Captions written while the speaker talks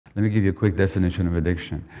Let me give you a quick definition of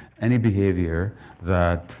addiction. Any behavior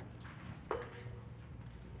that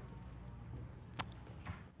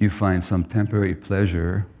you find some temporary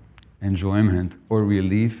pleasure, enjoyment, or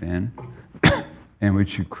relief in, and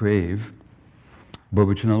which you crave, but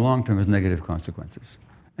which in the long term has negative consequences.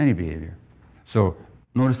 Any behavior. So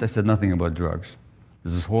notice I said nothing about drugs.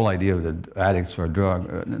 There's this whole idea that addicts are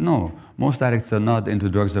no, most addicts are not into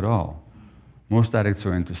drugs at all. Most addicts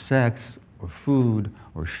are into sex, or food,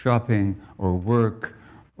 or shopping, or work,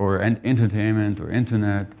 or entertainment, or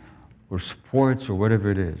internet, or sports, or whatever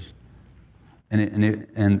it is.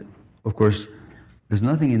 And of course, there's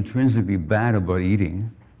nothing intrinsically bad about eating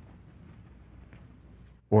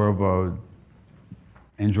or about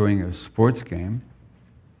enjoying a sports game,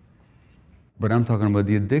 but I'm talking about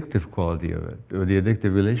the addictive quality of it, or the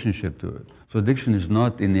addictive relationship to it. So addiction is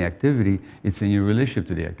not in the activity, it's in your relationship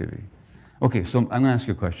to the activity. Okay, so I'm going to ask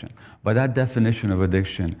you a question. By that definition of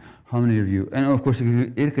addiction, how many of you, and of course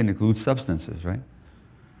it can include substances, right?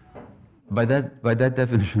 By that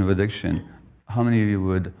definition of addiction, how many of you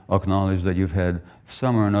would acknowledge that you've had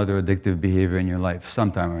some or another addictive behavior in your life,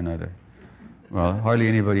 sometime or another? Well, hardly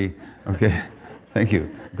anybody. Okay, thank you.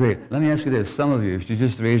 Great. Let me ask you this. Some of you, if you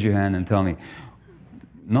just raise your hand and tell me,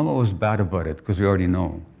 not what was bad about it, because we already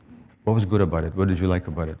know. What was good about it? What did you like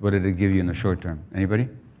about it? What did it give you in the short term? Anybody?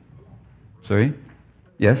 Sorry?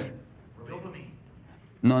 Yes? Dopamine.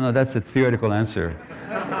 No, that's a theoretical answer.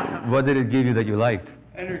 What did it give you that you liked?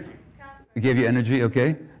 Energy. It gave you energy,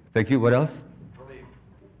 okay. Thank you. What else? Relief.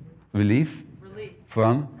 Relief? Relief.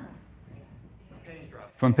 From? Pain, stress.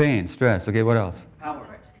 From pain, stress. Okay, what else?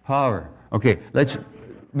 Power. Power. Okay,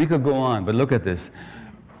 we could go on, but look at this.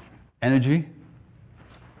 Energy,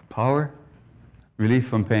 power, relief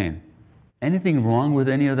from pain. Anything wrong with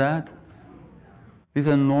any of that? These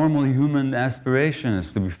are normal human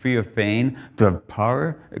aspirations, to be free of pain, to have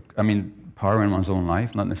power. I mean, power in one's own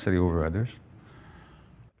life, not necessarily over others.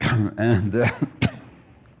 and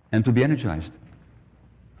to be energized.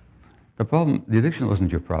 The addiction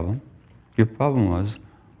wasn't your problem. Your problem was,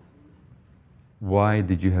 why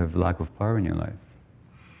did you have lack of power in your life?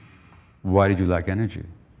 Why did you lack energy?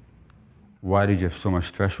 Why did you have so much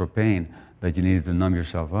stress or pain that you needed to numb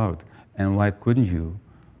yourself out? And why couldn't you?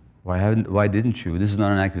 Why didn't you? This is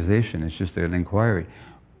not an accusation, it's just an inquiry.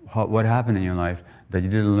 What happened in your life that you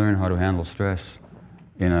didn't learn how to handle stress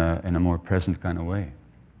in a more present kind of way?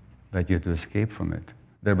 That you had to escape from it,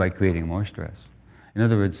 thereby creating more stress. In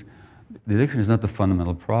other words, the addiction is not the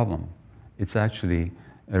fundamental problem. It's actually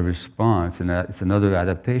a response, and it's another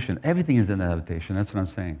adaptation. Everything is an adaptation, that's what I'm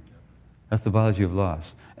saying. That's the biology of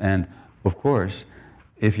loss. And of course,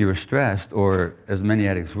 if you were stressed, or as many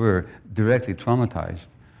addicts were, directly traumatized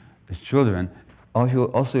as children,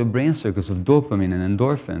 also your brain circuits of dopamine and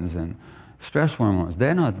endorphins and stress hormones,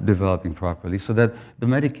 they're not developing properly, so that the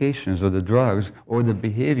medications or the drugs or the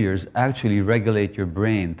behaviors actually regulate your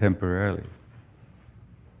brain temporarily.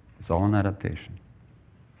 It's all an adaptation.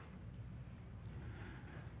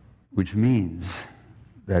 Which means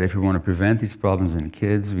that if we want to prevent these problems in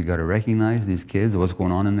kids, we got to recognize these kids, what's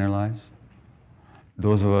going on in their lives.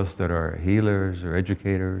 Those of us that are healers or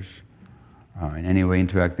educators, in any way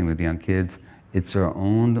interacting with young kids, it's our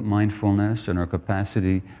own mindfulness and our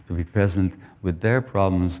capacity to be present with their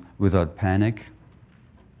problems without panic.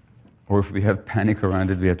 Or if we have panic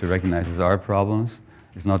around it, we have to recognize it's our problems.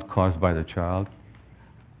 It's not caused by the child.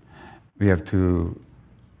 We have to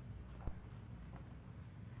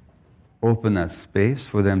open that space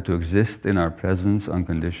for them to exist in our presence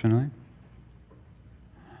unconditionally.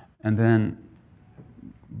 And then,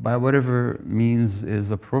 by whatever means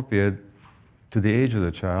is appropriate to the age of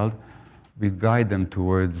the child, we guide them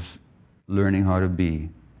towards learning how to be.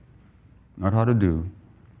 Not how to do,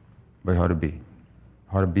 but how to be.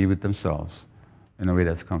 How to be with themselves in a way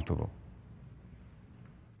that's comfortable.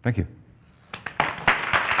 Thank you.